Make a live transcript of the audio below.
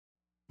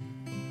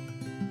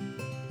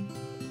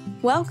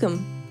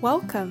Welcome.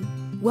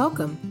 Welcome.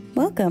 Welcome.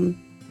 Welcome.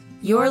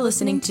 You're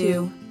listening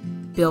to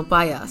Built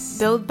by Us.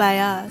 Built by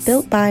Us.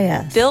 Built by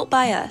Us. Built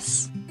by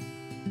Us.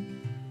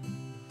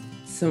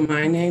 So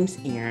my name's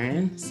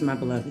Erin. It's my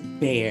beloved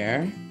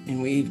Bear.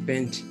 And we've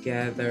been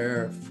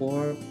together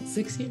for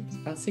 6 years,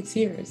 about 6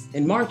 years.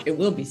 In March, it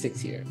will be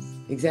 6 years.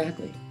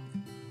 Exactly.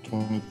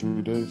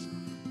 23 days.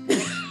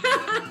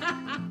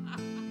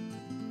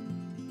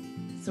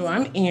 So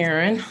I'm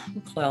Erin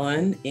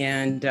McClellan,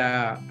 and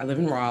I live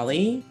in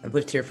Raleigh. I've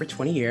lived here for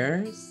 20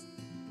 years.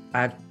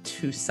 I have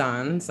two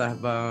sons. I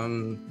have a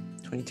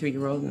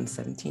 22-year-old and a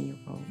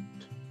 17-year-old.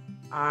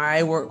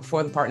 I work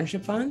for the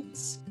Partnership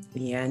Funds,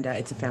 and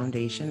it's a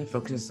foundation that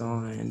focuses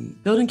on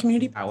building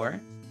community power.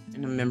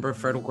 And I'm a member of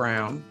Fertile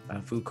Ground,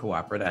 a food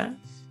cooperative.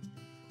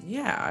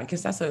 Yeah, I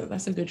guess that's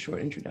a good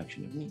short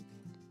introduction of me.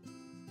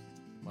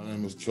 My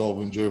name is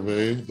Kelvin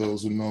Gervais.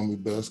 Those who know me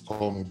best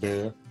call me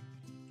Bear.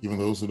 Even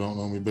those who don't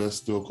know me best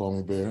still call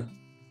me Bear.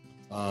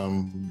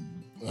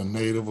 I'm a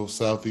native of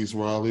Southeast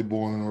Raleigh,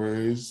 born and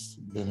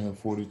raised. Been here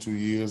 42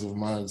 years of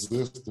my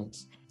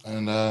existence.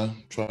 And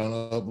I'm trying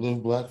to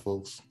uplift Black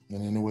folks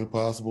in any way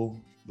possible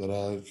that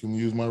I can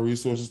use my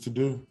resources to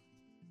do.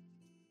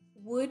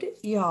 Would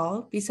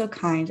y'all be so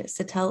kind as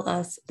to tell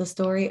us the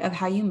story of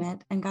how you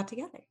met and got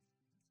together?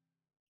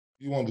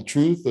 Do you want the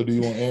truth or do you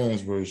want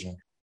Erin's version?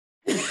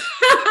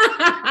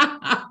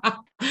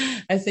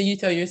 I say you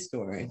tell your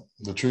story.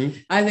 The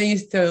truth? I say you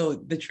tell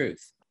the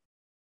truth.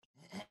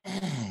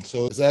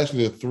 So it's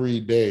actually a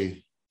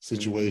 3-day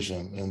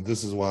situation. And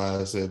this is why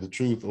I said the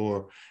truth,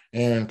 or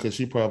Erin, because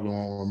she probably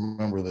won't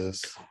remember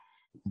this.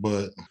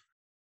 But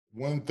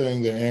one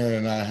thing that Erin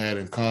and I had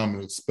in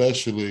common,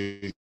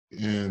 especially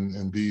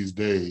in these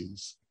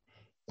days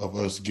of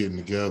us getting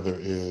together,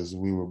 is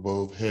we were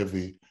both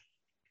heavy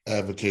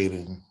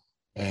advocating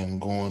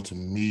and going to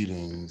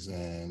meetings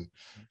and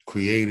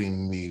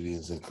creating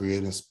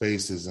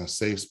spaces and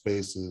safe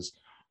spaces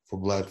for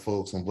Black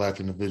folks and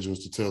Black individuals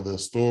to tell their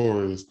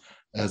stories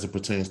as it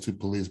pertains to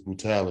police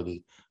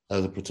brutality,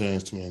 as it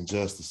pertains to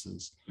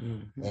injustices.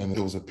 Mm-hmm. And it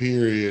was a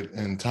period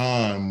in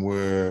time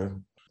where,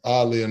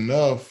 oddly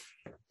enough,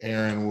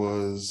 Erin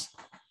was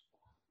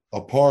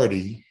a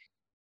party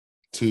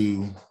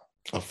to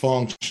a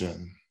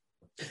function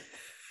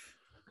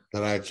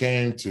that I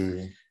came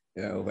to,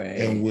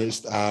 in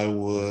which I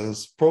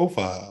was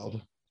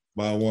profiled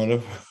by one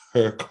of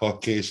her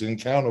Caucasian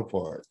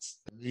counterparts.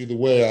 Either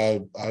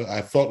way,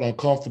 I felt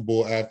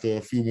uncomfortable after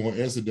a few more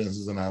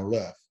incidences and I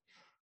left.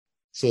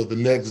 So the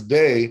next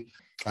day,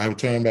 I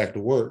returned back to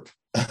work.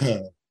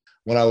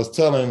 When I was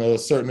telling a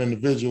certain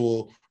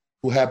individual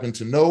who happened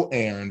to know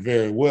Erin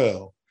very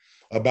well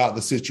about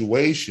the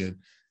situation,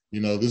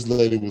 this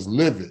lady was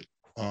livid.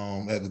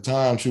 At the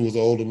time, she was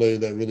an older lady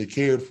that really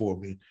cared for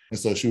me. And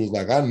so she was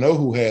like, I know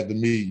who had the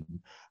meeting.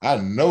 I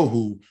know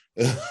who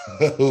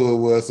it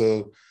was.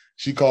 So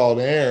she called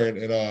Erin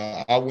and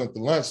I went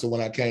to lunch. So when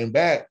I came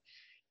back,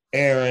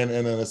 Erin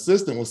and an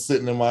assistant was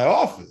sitting in my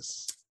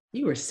office.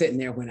 You were sitting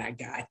there when I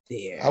got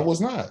there. I was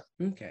not.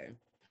 Okay.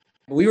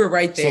 We were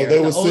right there.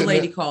 So the old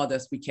lady called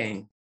us. We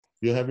came.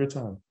 You'll have your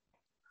time.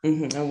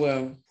 Mm-hmm, I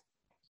will.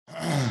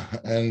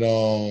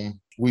 And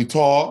we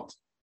talked.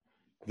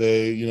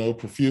 They,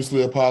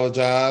 profusely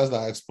apologized.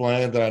 I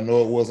explained that I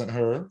know it wasn't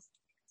her,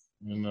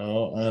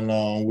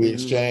 and we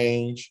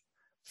exchanged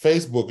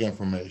Facebook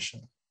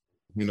information.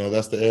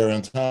 That's the era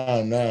and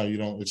time now. You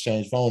don't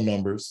exchange phone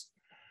numbers.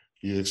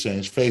 You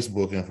exchange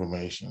Facebook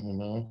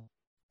information,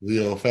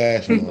 the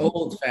old-fashioned way.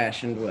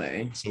 Old-fashioned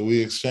way. So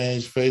we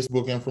exchanged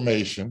Facebook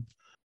information.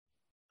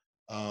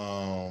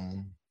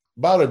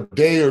 About a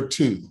day or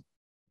two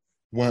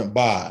went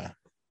by,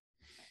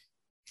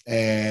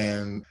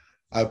 and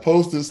I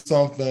posted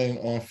something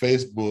on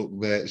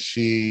Facebook that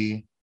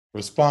she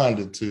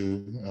responded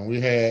to, and we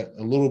had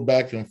a little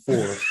back and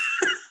forth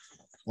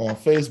on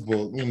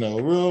Facebook,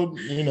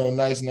 real,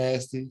 nice,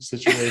 nasty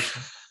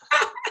situation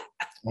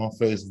on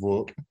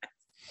Facebook.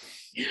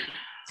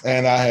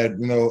 And I had,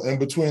 in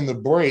between the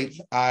break,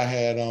 I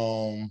had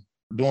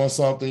doing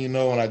something,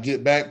 and I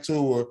get back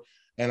to her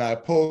and I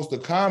post a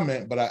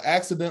comment, but I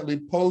accidentally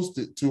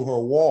posted to her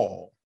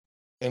wall.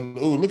 And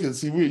look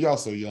at y'all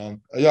so young.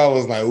 Y'all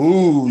was like,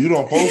 you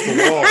don't post the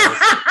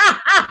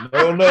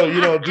wall. No, you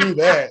don't do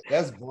that.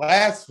 That's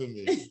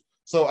blasphemy.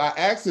 So I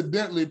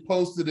accidentally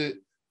posted it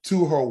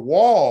to her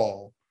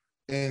wall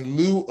in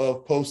lieu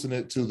of posting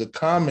it to the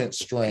comment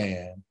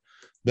strand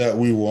that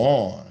we were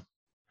on.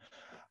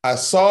 I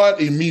saw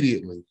it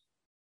immediately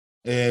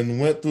and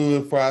went through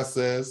the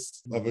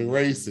process of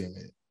erasing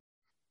it.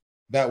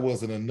 That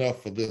wasn't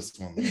enough for this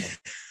one,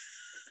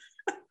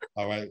 though.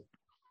 All right.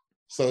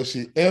 So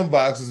she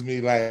inboxes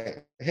me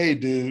like, hey,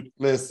 dude,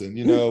 listen,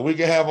 we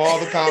can have all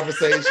the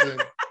conversation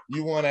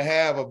you want to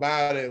have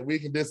about it. We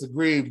can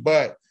disagree,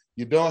 but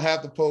you don't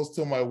have to post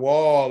to my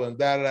wall and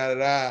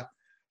da-da-da-da-da.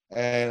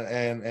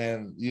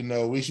 And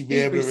we should be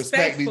able to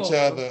respect each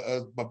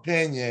other's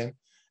opinion.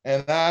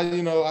 And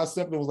I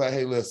simply was like,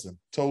 hey, listen,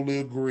 totally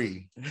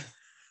agree.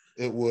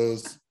 It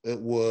was it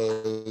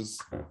was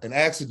an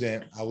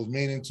accident. I was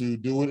meaning to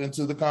do it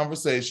into the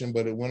conversation,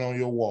 but it went on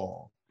your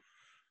wall.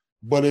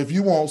 But if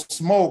you want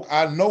smoke,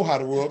 I know how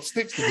to rub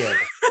sticks together.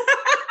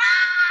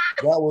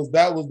 That was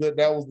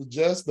the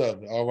gist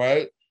of it. All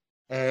right.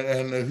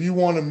 And if you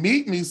want to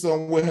meet me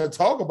somewhere and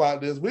talk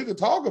about this, we could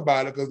talk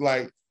about it, because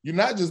like you're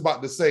not just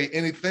about to say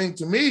anything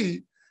to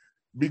me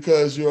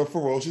because you're a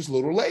ferocious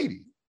little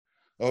lady.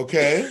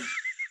 Okay.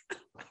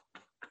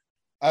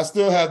 I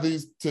still have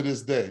these to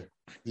this day,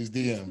 these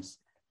DMs.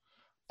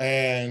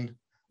 And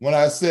when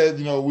I said,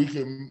 we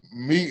can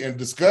meet and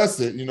discuss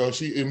it,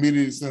 she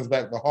immediately sends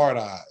back the hard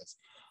eyes.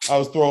 I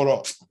was thrown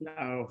off.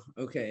 Oh,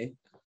 okay.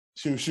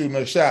 She was shooting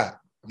a shot.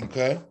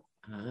 Okay.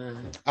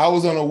 I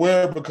was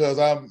unaware because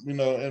I'm,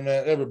 and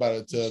man,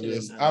 everybody tell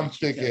this. I'm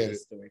thick-headed.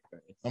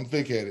 I'm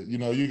thick-headed.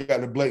 You got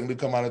to blatantly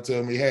come out and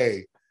tell me,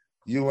 hey,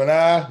 you and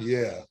I,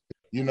 yeah.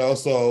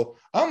 So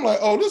I'm like,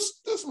 oh,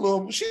 this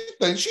little, she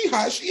thinks she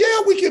hot.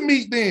 Yeah, we can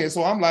meet then.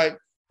 So I'm like,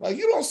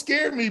 you don't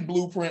scare me,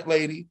 blueprint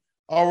lady.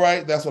 All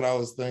right, that's what I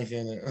was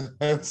thinking.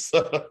 And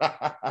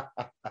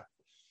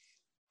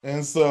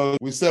so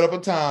we set up a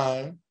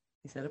time.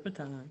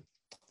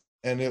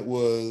 And it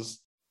was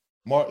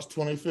March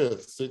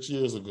 25th, 6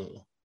 years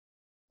ago.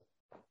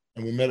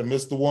 And we met at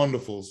Mr.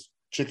 Wonderful's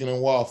Chicken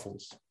and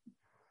Waffles.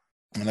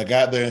 And I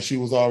got there and she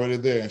was already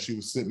there, and she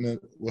was sitting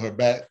with her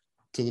back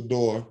to the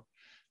door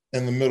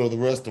in the middle of the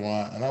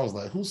restaurant. And I was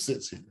like, who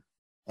sits here?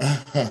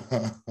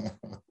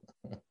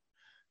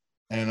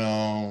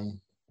 And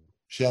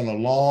she had a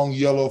long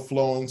yellow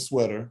flowing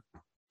sweater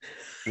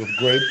with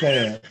gray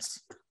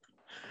pants.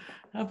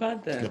 How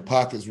about that? The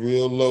pockets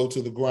real low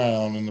to the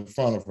ground in the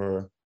front of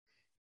her.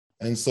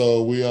 And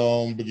so we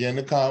began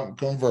to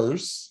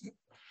converse,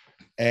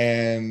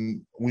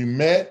 and we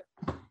met.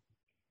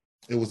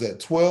 It was at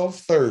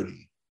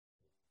 12:30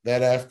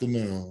 that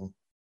afternoon.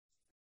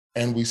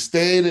 And we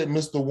stayed at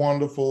Mr.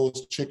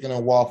 Wonderful's Chicken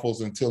and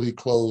Waffles until he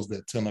closed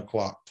at 10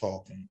 o'clock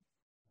talking.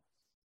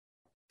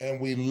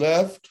 And we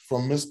left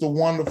from Mr.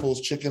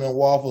 Wonderful's Chicken and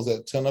Waffles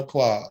at 10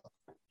 o'clock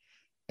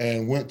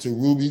and went to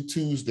Ruby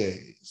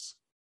Tuesdays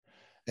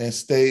and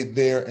stayed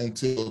there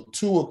until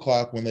 2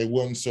 o'clock when they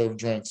wouldn't serve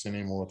drinks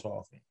anymore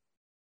talking.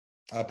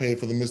 I paid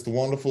for the Mr.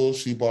 Wonderful.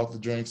 She bought the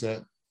drinks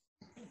at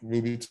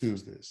Ruby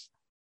Tuesdays.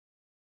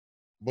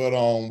 But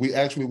we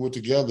actually were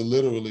together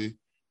literally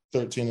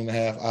 13 and a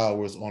half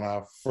hours on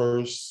our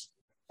first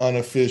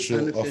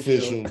official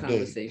conversation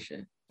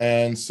date.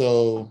 And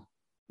so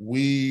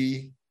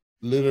we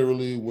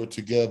literally were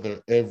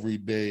together every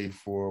day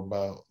for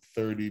about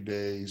 30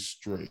 days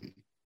straight.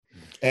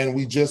 And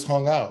we just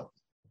hung out.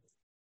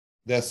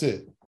 That's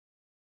it.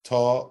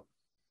 Talked,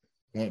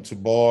 went to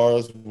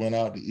bars, went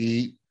out to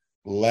eat,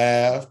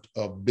 laughed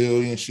a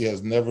billion. She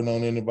has never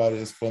known anybody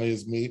as funny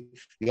as me.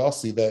 Y'all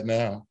see that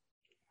now,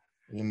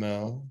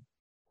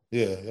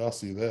 Yeah, y'all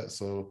see that.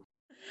 So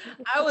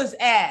I was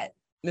at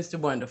Mr.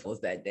 Wonderful's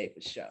that day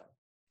for sure.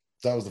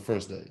 That was the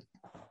first date.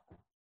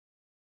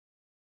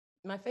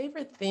 My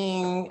favorite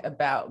thing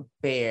about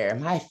Bear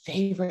is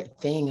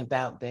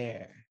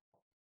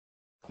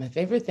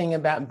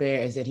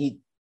that he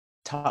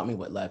taught me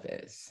what love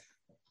is.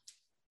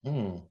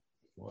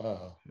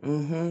 Wow.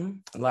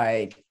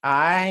 Like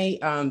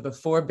I,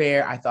 before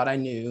Bear, I thought I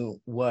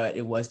knew what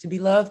it was to be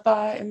loved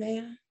by a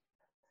man,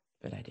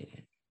 but I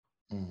didn't.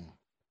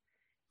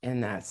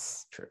 And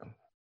that's true.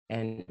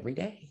 And every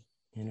day,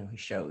 he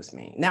shows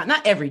me. Now,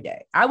 not every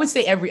day. I would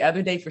say every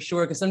other day for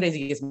sure, because some days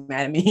he gets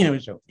mad at me,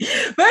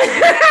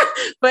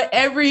 but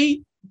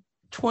every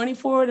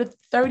 24 to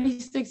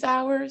 36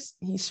 hours,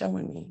 he's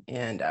showing me.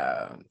 And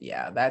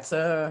that's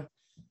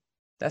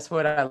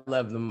what I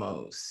love the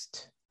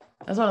most.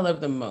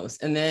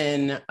 And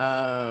then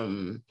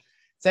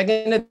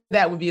second to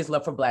that would be his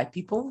love for Black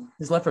people,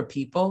 his love for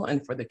people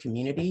and for the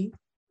community,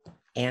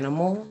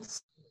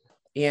 animals.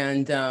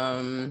 And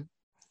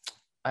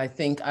I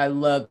think I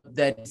love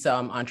that it's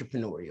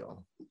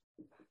entrepreneurial.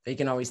 They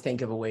can always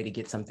think of a way to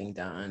get something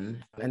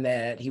done, and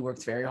that he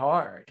works very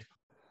hard.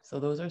 So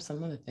those are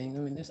some of the things. I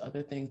mean, there's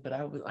other things, but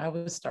I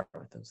would start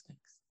with those things.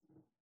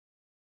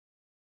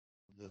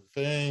 The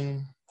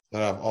thing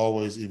that I've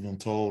always even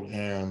told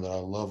Erin that I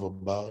love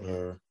about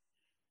her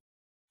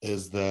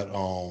is that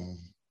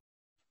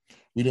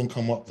we didn't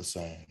come up the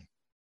same.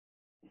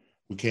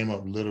 We came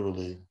up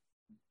literally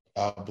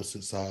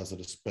opposite sides of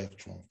the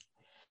spectrum.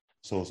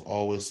 So it's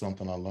always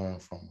something I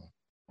learned from her,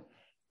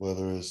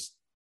 whether it's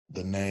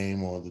the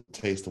name or the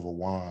taste of a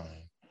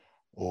wine,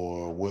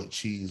 or what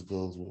cheese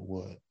goes with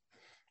what,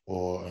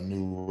 or a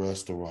new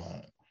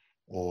restaurant,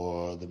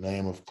 or the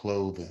name of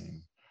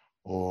clothing,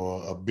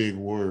 or a big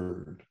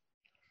word.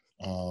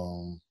 I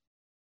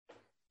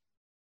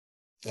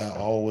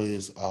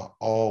always,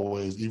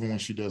 even when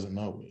she doesn't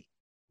know it,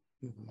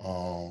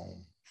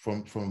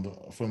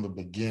 from the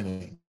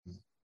beginning,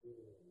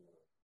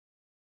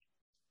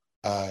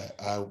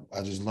 I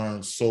just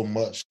learned so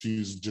much.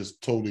 She's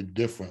just totally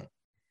different.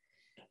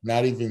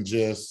 Not even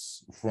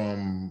just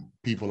from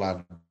people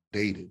I've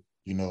dated,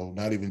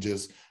 not even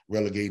just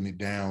relegating it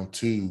down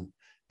to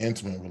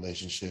intimate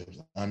relationships.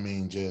 I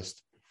mean,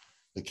 just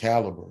the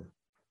caliber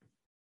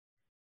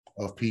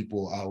of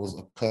people I was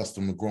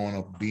accustomed to growing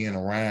up being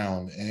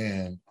around,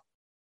 and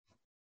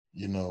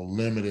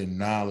limited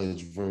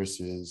knowledge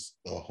versus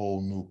a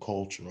whole new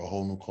culture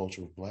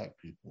of Black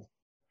people.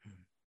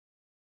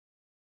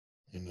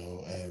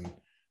 And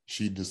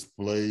she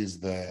displays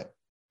that,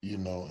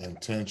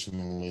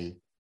 intentionally.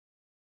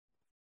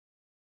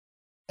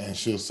 And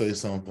she'll say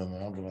something,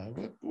 and I'll be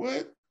like,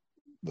 what?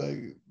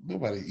 Like,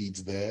 nobody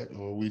eats that,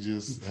 or we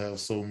just have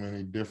so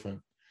many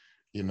different,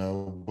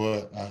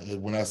 but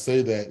when I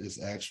say that,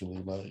 it's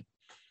actually like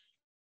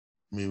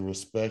me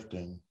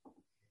respecting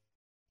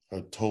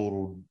her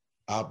total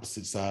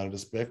opposite side of the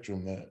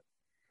spectrum.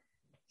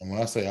 And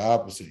when I say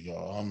opposite,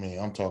 y'all, I mean,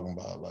 I'm talking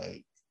about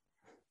like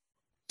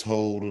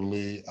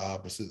totally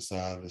opposite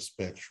side of the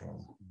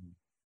spectrum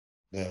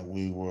that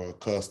we were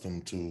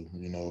accustomed to,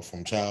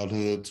 from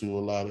childhood to a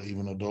lot of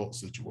even adult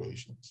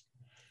situations,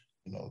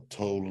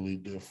 totally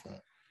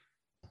different.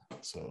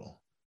 So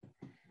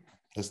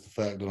it's the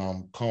fact that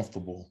I'm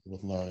comfortable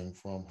with learning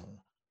from her.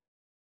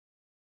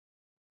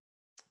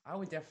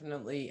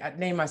 I'd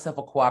name myself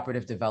a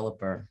cooperative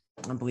developer.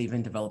 I believe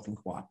in developing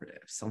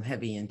cooperatives. So I'm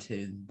heavy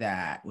into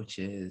that, which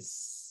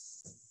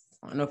is,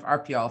 I don't know if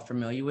RPL are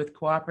familiar with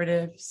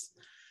cooperatives,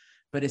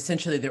 but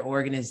essentially they're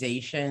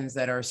organizations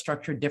that are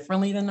structured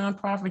differently than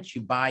nonprofits.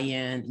 You buy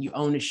in, you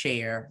own a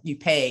share, you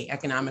pay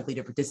economically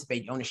to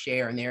participate, you own a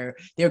share, and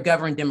they're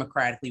governed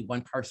democratically,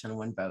 one person,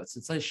 one vote. So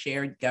it's a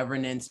shared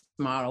governance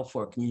model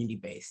for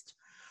community-based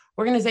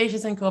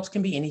organizations, and co-ops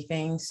can be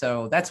anything.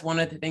 So that's one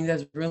of the things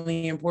that's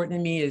really important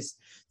to me, is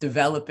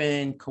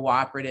developing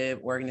cooperative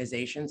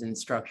organizations and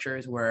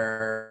structures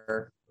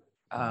where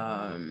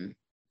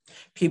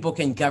people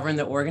can govern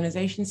the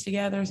organizations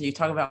together. So you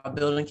talk about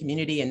building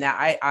community, and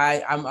that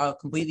I'm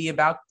completely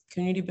about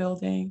community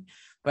building,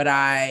 but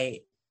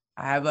I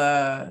have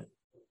a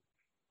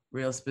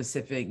real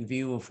specific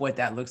view of what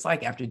that looks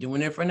like after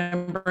doing it for a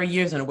number of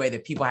years in a way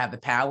that people have the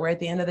power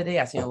at the end of the day.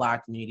 I've seen a lot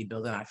of community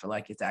building. I feel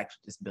like it's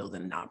actually just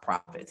building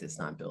nonprofits. It's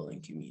not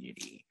building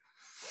community.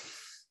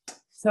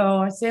 So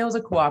I'd say I was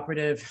a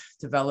cooperative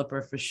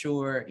developer for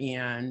sure.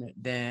 And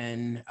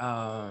then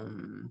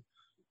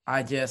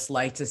I just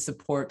like to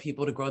support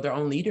people to grow their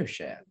own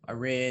leadership. I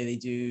really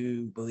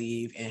do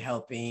believe in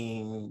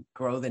helping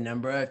grow the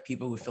number of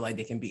people who feel like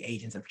they can be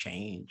agents of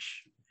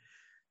change.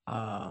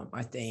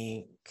 I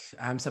think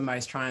I'm somebody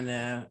who's trying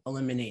to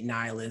eliminate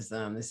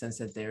nihilism, the sense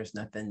that there's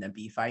nothing to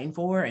be fighting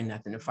for and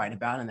nothing to fight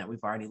about, and that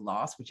we've already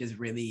lost, which is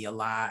really a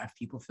lot of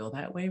people feel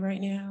that way right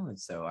now. And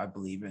so I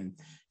believe in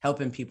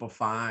helping people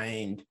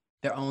find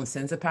their own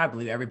sense of power. I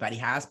believe everybody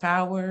has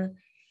power.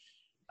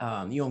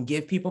 You don't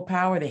give people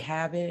power, they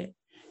have it.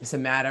 It's a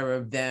matter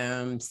of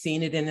them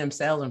seeing it in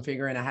themselves and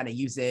figuring out how to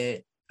use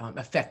it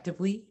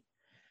effectively.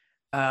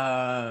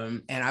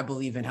 And I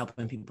believe in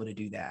helping people to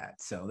do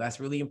that. So that's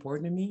really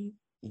important to me.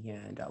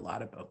 And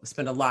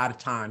spend a lot of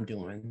time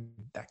doing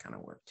that kind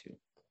of work too.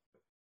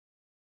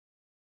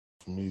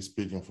 For me,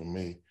 speaking for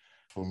me,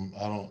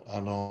 I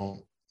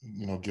don't,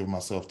 give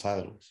myself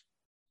titles.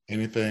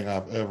 Any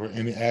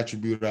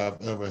attribute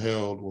I've ever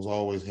held was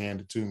always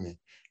handed to me,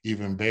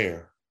 even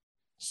bear.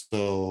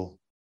 So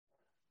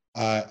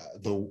I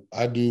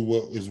do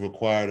what is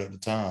required at the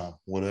time,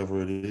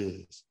 whatever it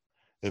is.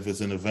 If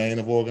it's in the vein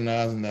of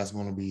organizing, that's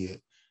going to be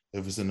it.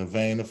 If it's in the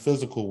vein of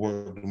physical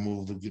work to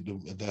move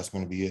that's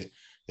going to be it.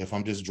 If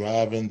I'm just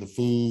driving the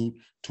food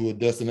to a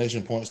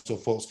destination point so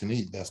folks can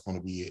eat, that's going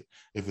to be it.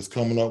 If it's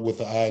coming up with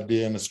the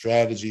idea and the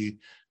strategy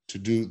to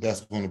do,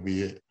 that's going to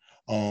be it.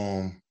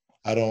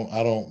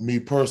 Me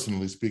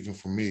personally speaking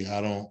for me, I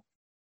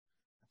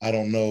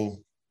don't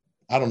know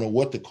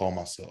what to call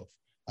myself.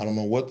 I don't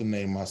know what to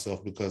name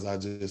myself, because I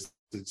just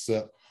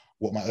accept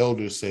what my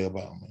elders say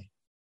about me.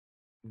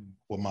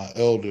 What my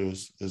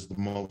elders is the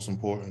most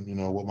important,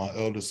 what my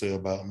elders say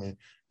about me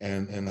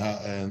and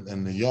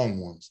the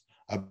young ones.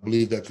 I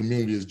believe that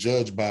community is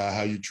judged by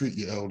how you treat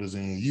your elders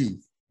and your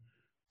youth,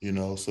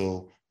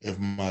 so if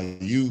my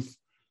youth,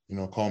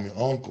 call me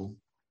uncle,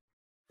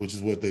 which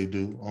is what they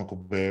do, Uncle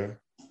Bear,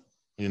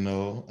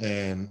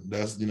 and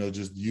that's,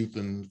 just youth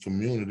and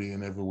community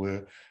and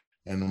everywhere.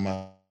 And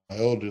my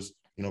elders,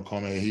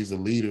 call me, he's a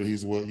leader.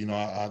 He's what,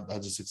 I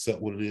just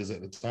accept what it is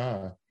at the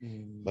time.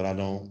 But I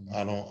don't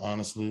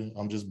honestly,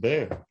 I'm just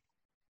Bear.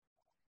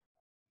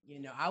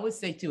 I would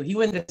say too, he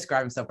wouldn't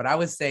describe himself, but I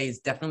would say he's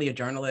definitely a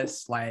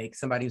journalist, like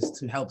somebody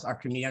who helps our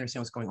community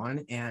understand what's going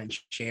on and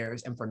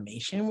shares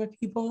information with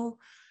people.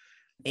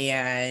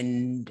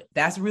 And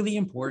that's really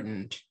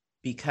important,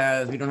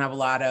 because we don't have a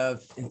lot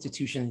of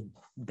institutions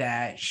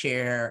that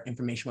share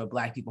information with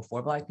Black people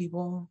for Black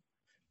people.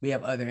 We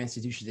have other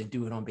institutions that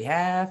do it on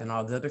behalf and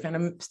all the other kind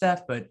of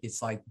stuff, but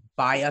it's like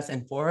by us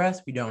and for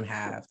us. We don't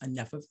have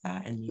enough of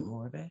that and need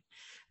more of it.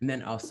 And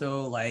then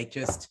also like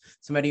just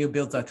somebody who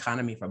builds an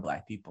economy for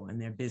Black people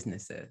and their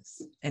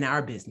businesses and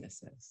our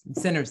businesses, and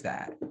centers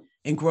that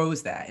and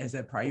grows that as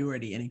a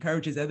priority and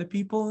encourages other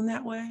people in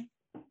that way.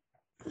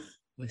 I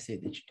would say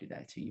that you do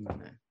that too, my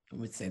man. I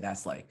would say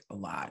that's like a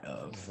lot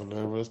of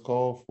whatever it's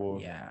called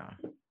for. Yeah,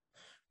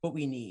 what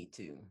we need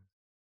to.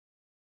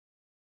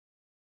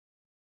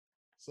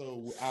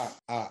 So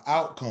our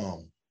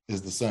outcome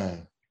is the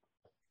same.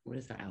 What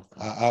is the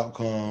outcome? Our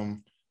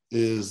outcome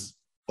is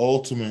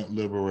ultimate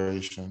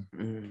liberation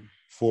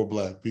for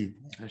Black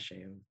people. I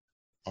share.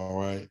 All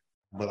right.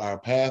 But our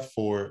path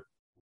for it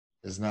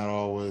is not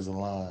always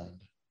aligned.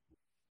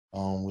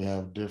 We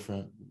have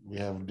different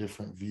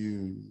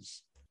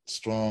views,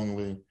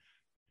 strongly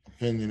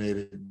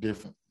opinionated,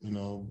 different,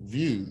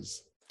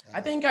 views. I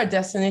think our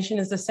destination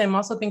is the same. I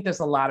also think there's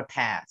a lot of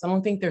paths. I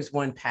don't think there's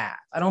one path.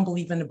 I don't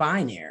believe in the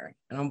binary.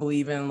 I don't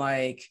believe in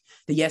like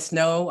the yes,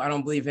 no. I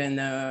don't believe in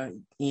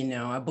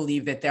I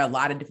believe that there are a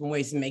lot of different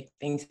ways to make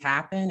things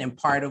happen. And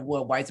part of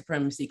what white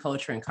supremacy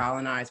culture and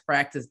colonized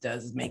practice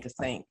does is make us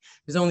think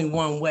there's only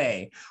one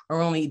way, or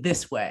only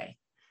this way,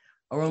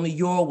 or only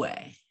your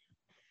way.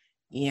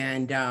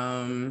 And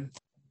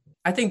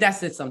I think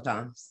that's it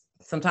sometimes.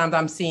 Sometimes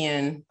I'm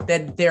seeing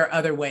that there are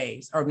other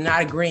ways, or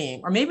not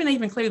agreeing, or maybe not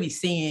even clearly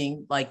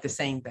seeing like the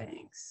same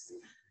things.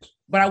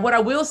 But what I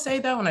will say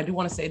though, and I do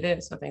want to say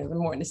this, I think it's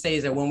important to say,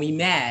 is that when we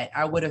met,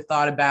 I would have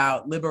thought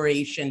about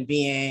liberation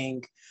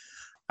being,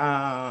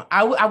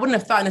 I wouldn't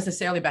have thought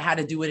necessarily about how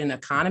to do it in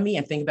economy,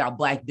 and think about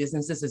Black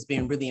businesses as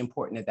being really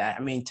important to that.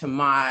 I mean,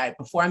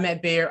 before I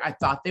met Bear, I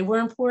thought they were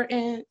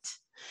important,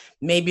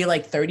 maybe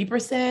like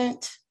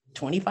 30%.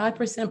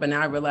 25%, but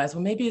now I realize,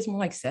 well, maybe it's more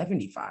like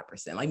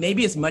 75%. Like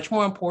maybe it's much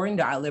more important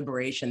to our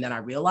liberation than I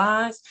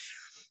realized.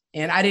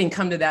 And I didn't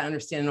come to that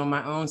understanding on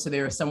my own. So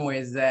there are some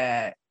ways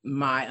that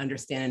my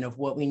understanding of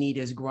what we need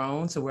has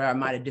grown. So where I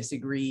might have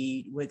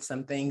disagreed with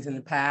some things in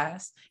the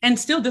past and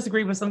still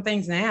disagree with some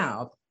things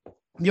now,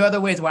 there are other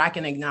ways where I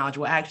can acknowledge,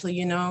 well, actually,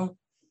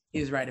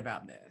 he's right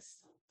about this.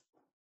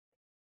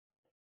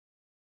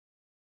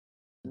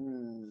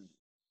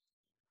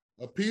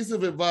 A piece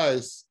of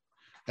advice.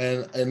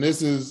 And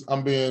this is,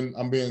 I'm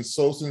being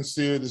so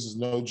sincere. This is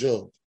no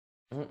joke.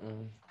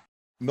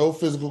 No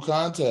physical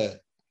contact.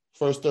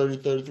 First 30,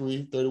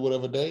 33, 30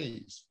 whatever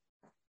days.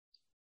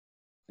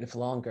 If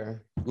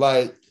longer.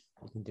 Like,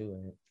 you can do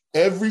it.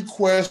 Every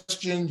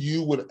question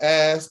you would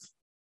ask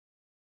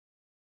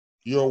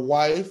your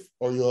wife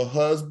or your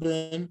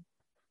husband,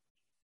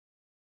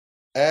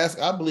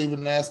 I believe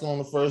in asking on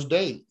the first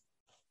date.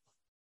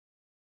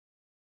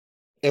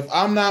 If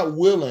I'm not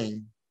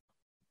willing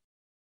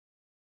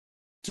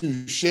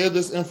to share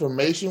this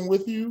information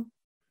with you,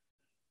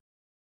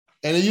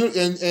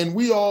 and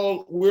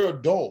we're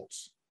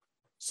adults.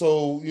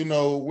 So,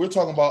 we're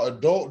talking about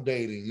adult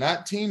dating,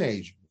 not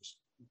teenagers.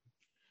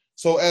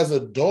 So as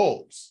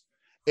adults,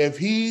 if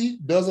he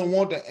doesn't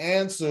want to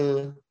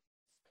answer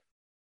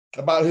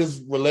about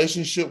his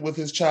relationship with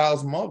his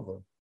child's mother,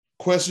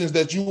 questions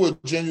that you were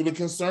genuinely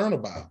concerned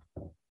about,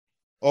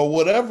 or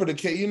whatever the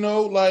case,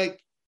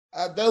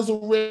 those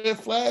are red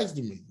flags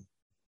to me.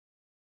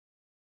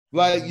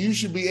 Like, you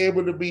should be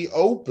able to be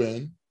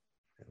open,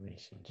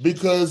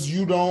 because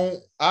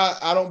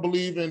I don't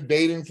believe in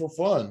dating for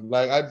fun.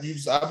 Like I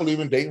believe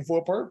in dating for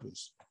a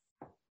purpose.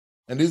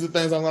 And these are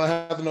things I'm going to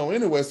have to know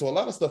anyway. So a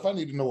lot of stuff I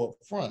need to know up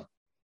front.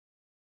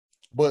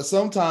 But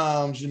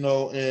sometimes,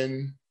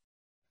 in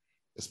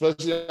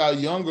especially our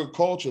younger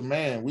culture,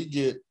 man, we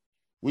get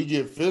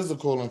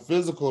physical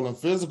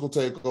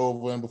take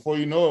over. And before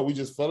you know it, we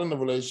just fell in the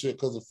relationship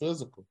because of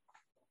physical.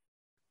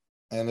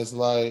 And it's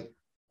like,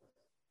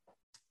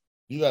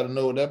 you got to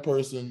know that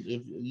person.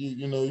 If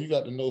you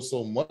got to know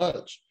so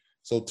much.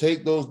 So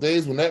take those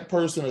days when that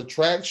person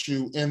attracts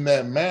you in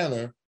that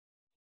manner,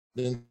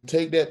 then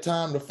take that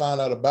time to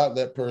find out about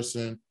that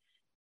person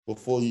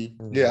before you.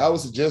 Yeah, I would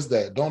suggest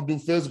that. Don't do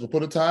physical.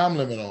 Put a time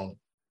limit on it.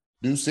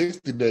 Do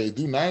 60 days.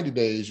 Do 90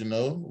 days.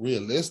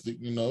 Realistic.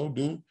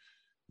 Do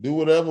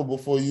whatever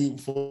before you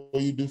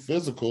do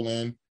physical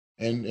and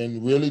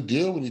really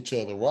deal with each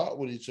other. Rock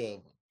with each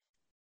other.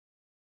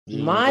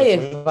 My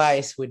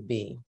advice would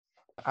be,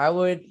 I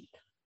would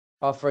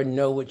offer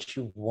know what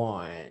you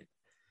want.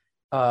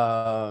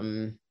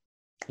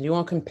 You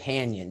want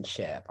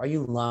companionship? Are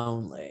you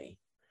lonely?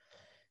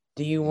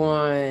 Do you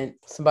want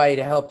somebody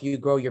to help you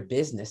grow your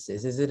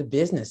businesses? Is it a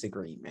business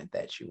agreement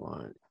that you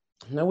want?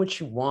 Know what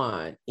you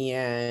want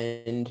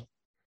and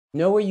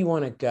know where you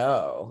want to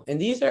go. And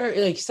these are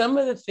like some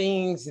of the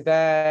things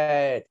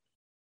that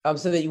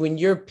so that when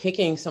you're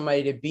picking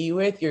somebody to be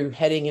with, you're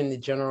heading in the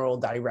general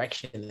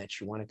direction that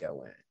you want to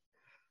go in.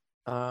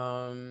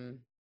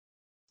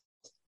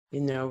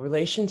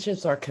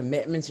 Relationships are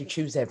commitments you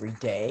choose every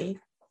day.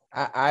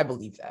 I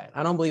believe that.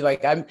 I don't believe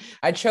I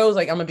chose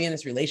I'm gonna be in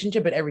this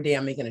relationship, but every day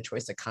I'm making a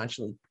choice to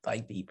consciously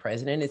be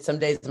present. And some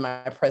days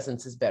my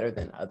presence is better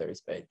than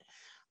others, but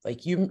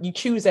you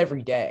choose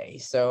every day.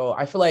 So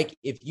I feel like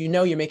if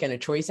you're making a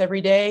choice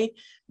every day,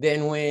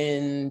 then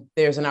when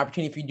there's an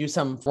opportunity for you to do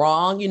something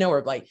wrong,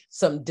 or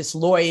some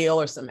disloyal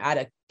or some out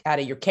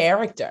of your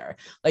character,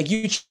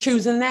 you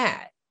choosing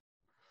that.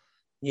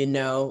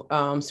 So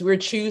we're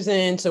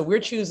choosing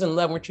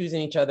love. We're choosing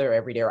each other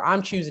every day, or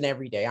I'm choosing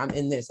every day. I'm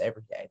in this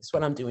every day. It's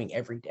what I'm doing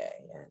every day.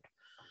 And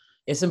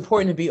it's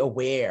important to be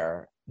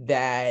aware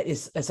that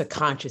it's a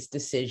conscious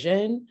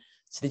decision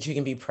so that you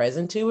can be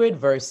present to it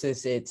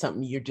versus it's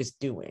something you're just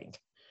doing.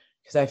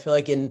 Because I feel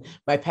like in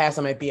my past,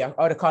 I would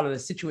have called it a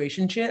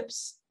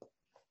situationships.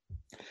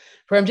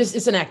 Where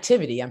it's an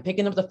activity. I'm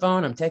picking up the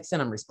phone, I'm texting,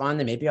 I'm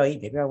responding. Maybe I'll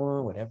eat, maybe I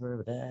won't,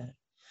 whatever.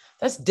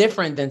 That's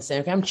different than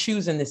saying, okay, I'm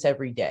choosing this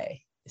every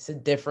day. It's a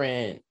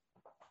different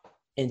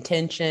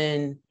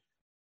intention.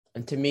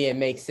 And to me, it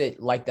makes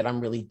it like that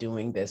I'm really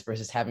doing this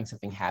versus having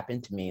something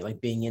happen to me, like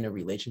being in a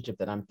relationship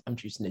that I'm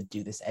choosing to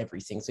do this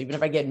every single. So even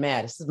if I get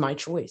mad, this is my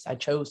choice. I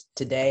chose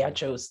today. I'm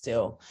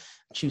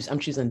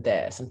choosing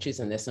this. I'm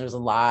choosing this. And there's a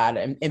lot,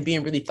 and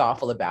being really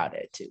thoughtful about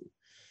it too,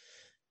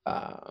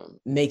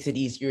 makes it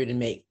easier to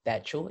make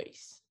that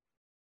choice.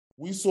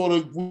 We sort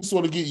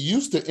of get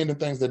used to ending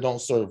things that don't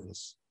serve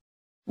us.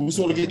 We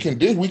sort of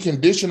we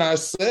condition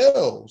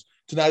ourselves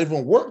to not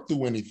even work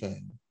through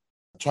anything.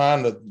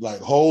 Trying to like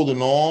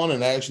holding on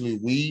and actually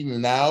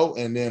weeding out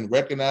and then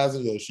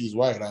recognizing, yo, she's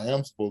right, I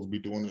am supposed to be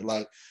doing it.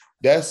 Like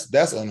that's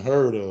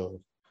unheard of.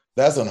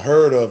 That's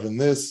unheard of in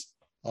this.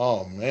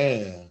 Oh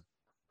man.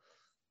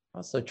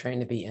 Also trained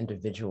to be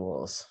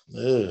individuals.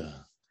 Yeah.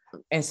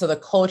 And so the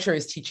culture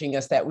is teaching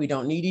us that we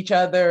don't need each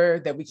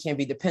other, that we can't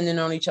be dependent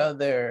on each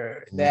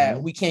other,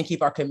 that we can't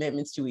keep our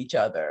commitments to each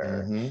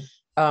other.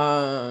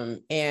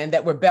 And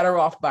that we're better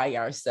off by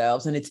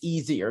ourselves, and it's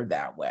easier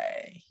that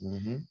way.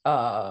 And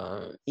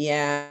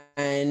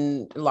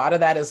a lot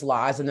of that is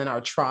lies, and then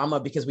our trauma,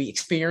 because we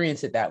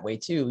experience it that way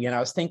too. I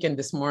was thinking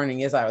this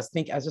morning I was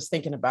just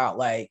thinking about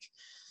like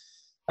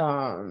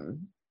all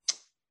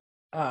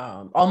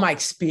my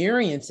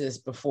experiences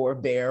before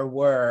Bear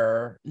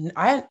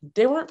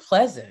they weren't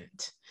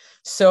pleasant.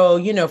 So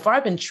if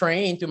I've been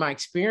trained through my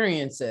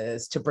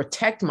experiences to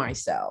protect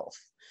myself,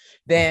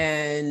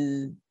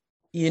 then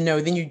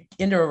then you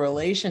enter a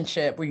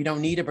relationship where you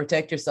don't need to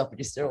protect yourself, but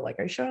you're still like,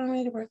 are you sure I don't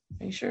need to are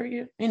you sure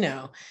it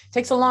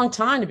takes a long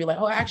time to be like,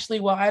 oh,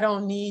 actually, well, I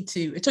don't need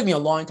to. It took me a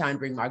long time to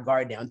bring my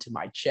guard down to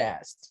my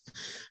chest,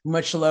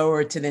 much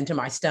lower to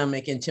my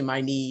stomach and to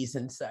my knees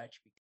and such.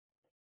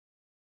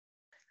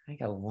 I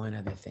got one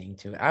other thing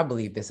too. I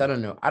believe this. I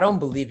don't know. I don't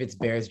believe it's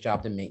Bear's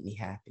job to make me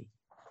happy.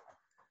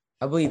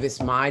 I believe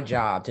it's my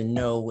job to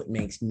know what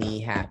makes me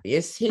happy.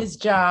 It's his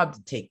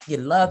job to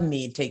love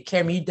me, take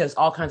care of me. He does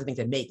all kinds of things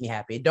that make me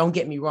happy. Don't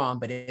get me wrong,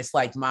 but it's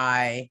like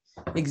my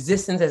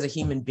existence as a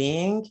human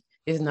being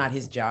is not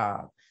his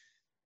job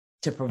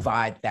to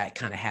provide that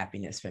kind of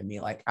happiness for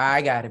me. Like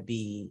I gotta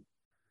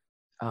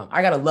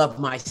love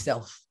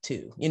myself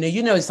too.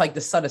 It's like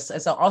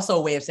it's also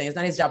a way of saying it's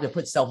not his job to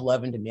put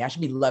self-love into me. I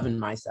should be loving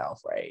myself,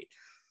 right?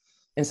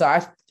 And so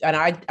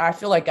I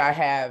feel like I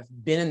have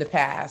been in the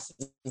past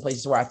in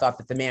places where I thought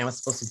that the man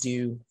was supposed to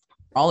do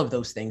all of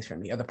those things for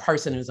me, or the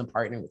person who's a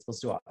partner was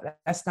supposed to do all that.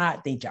 That's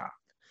not their job.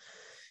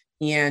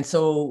 And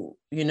so,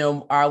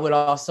 I would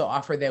also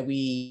offer that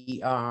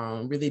we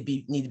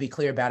really need to be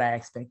clear about our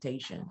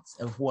expectations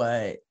of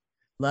what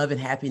love and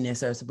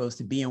happiness are supposed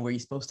to be and where you're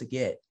supposed to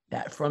get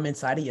that from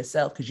inside of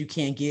yourself, because you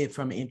can't give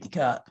from an empty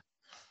cup.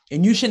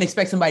 And you shouldn't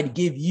expect somebody to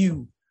give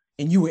you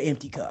and you an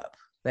empty cup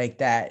like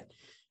that.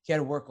 You got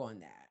to work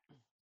on that.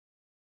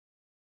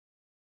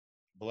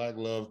 Black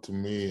love to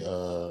me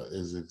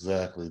is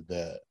exactly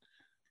that.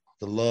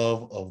 The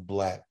love of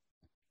Black.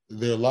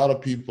 There are a lot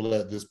of people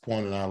at this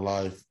point in our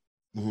life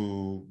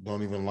who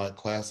don't even like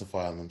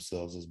classifying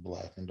themselves as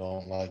Black and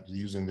don't like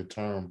using the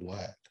term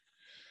Black.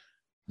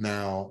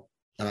 Now,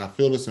 and I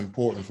feel it's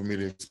important for me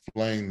to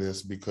explain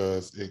this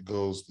because it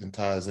goes and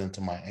ties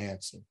into my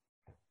answer.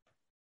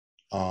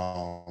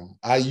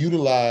 I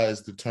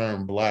utilize the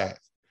term Black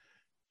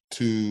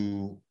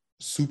to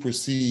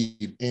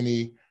supersede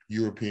any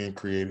European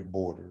created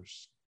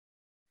borders.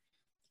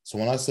 So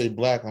when I say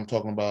Black, I'm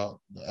talking about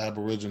the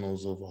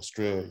Aboriginals of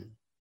Australia.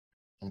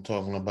 I'm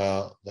talking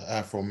about the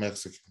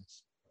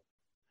Afro-Mexicans.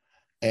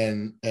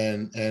 And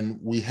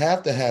we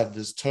have to have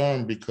this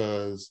term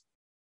because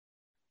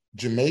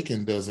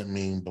Jamaican doesn't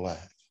mean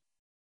Black.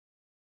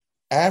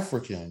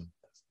 African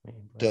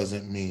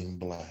doesn't mean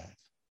Black.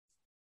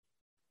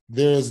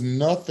 There's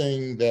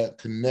nothing that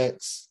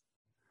connects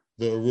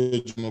the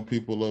original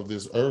people of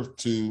this earth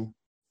to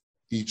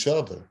each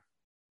other.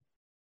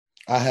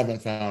 I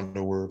haven't found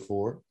a word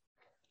for it.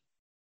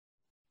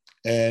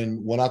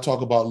 And when I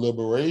talk about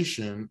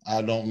liberation,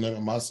 I don't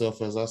limit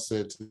myself, as I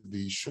said, to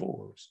these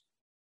shores.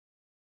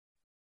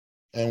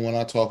 And when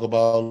I talk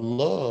about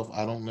love,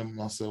 I don't limit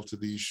myself to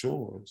these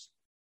shores.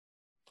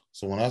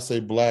 So when I say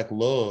Black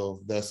love,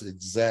 that's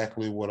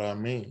exactly what I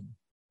mean.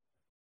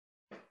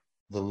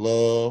 The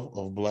love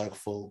of Black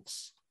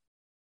folks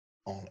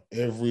on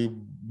every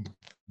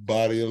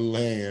body of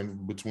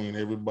land, between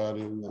every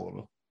body of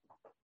water,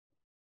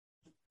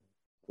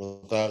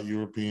 without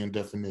European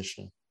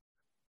definition.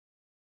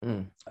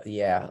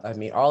 Yeah, I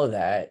mean, all of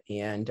that.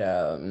 And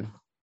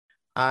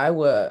I'm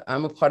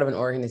a part of an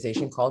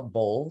organization called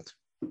BOLD,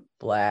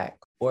 Black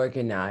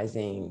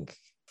Organizing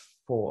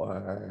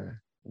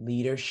for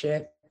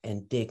Leadership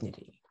and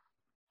Dignity.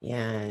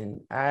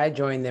 And I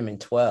joined them in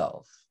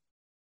 2012.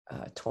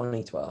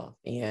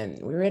 And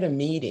we were at a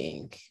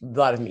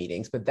lot of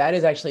meetings, but that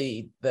is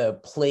actually the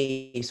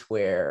place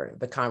where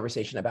the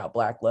conversation about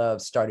Black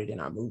love started in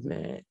our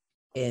movement.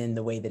 in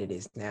the way that it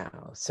is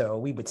now. So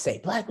we would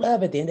say Black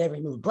love at the end of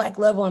every movie, Black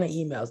love on our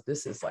emails.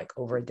 This is like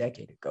over a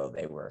decade ago,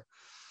 they were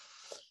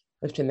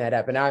lifting that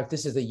up. And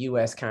this is a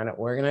US kind of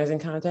organizing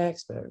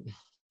context, but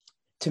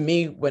to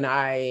me, when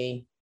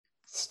I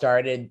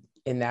started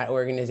in that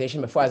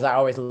organization before, I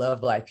always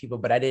loved Black people,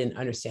 but I didn't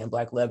understand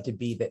Black love to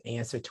be the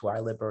answer to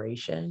our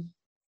liberation.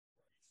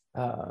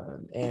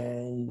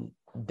 And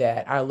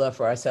that our love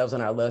for ourselves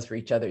and our love for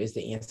each other is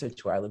the answer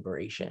to our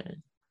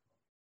liberation.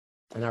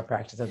 And our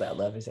practice of that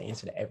love is the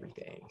answer to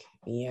everything.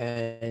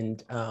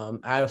 And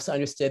I also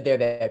understood there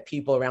that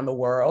people around the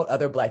world,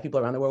 other Black people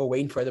around the world, were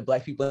waiting for other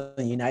Black people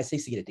in the United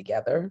States to get it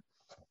together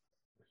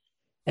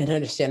and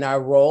understand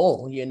our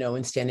role, you know,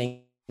 in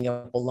standing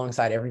up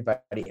alongside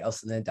everybody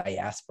else in the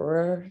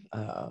diaspora.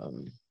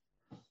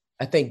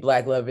 I think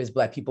Black love is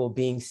Black people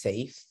being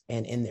safe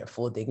and in their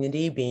full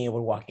dignity, being able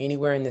to walk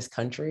anywhere in this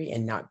country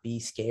and not be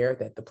scared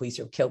that the police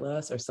will kill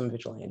us or some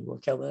vigilante will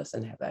kill us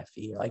and have that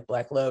fear. Like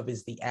Black love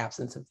is the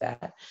absence of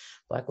that.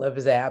 Black love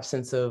is the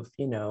absence of,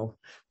 you know,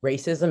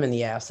 racism and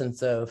the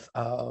absence of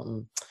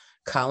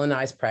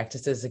colonized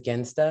practices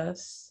against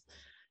us.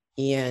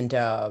 And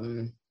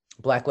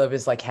Black love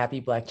is like happy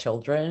Black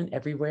children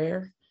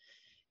everywhere.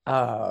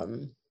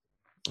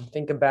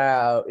 Think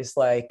about, it's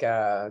like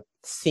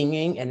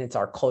singing, and it's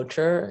our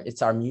culture,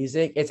 it's our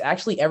music. It's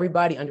actually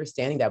everybody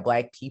understanding that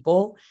Black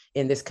people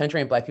in this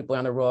country and Black people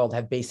around the world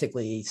have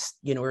basically,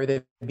 you know, we're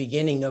the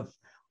beginning of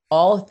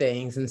all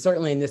things, and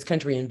certainly in this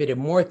country invented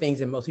more things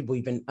than most people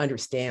even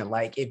understand.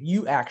 Like if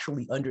you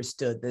actually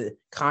understood the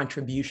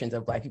contributions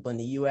of Black people in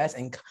the US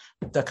and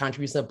the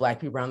contributions of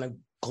Black people around the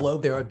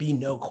globe, there would be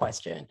no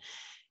question.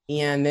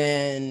 And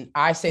then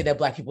I say that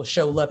Black people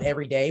show love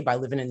every day by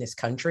living in this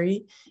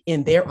country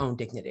in their own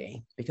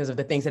dignity because of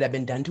the things that have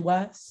been done to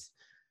us,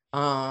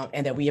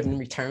 and that we haven't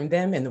returned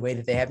them in the way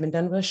that they have been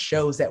done to us,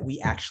 shows that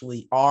we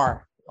actually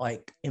are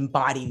like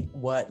embody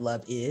what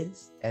love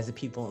is as a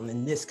people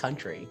in this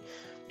country,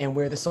 and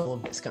we're the soul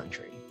of this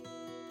country.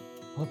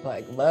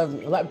 Black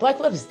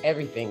love is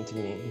everything to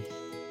me,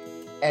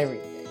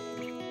 everything.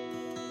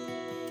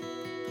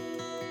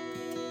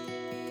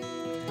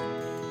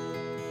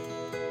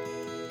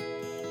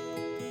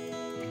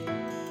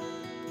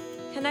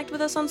 Connect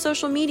with us on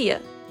social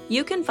media.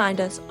 You can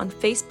find us on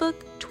Facebook,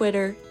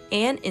 Twitter,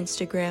 and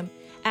Instagram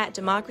at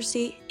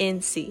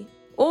DemocracyNC.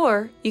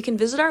 Or you can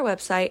visit our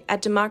website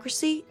at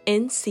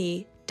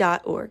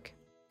democracync.org.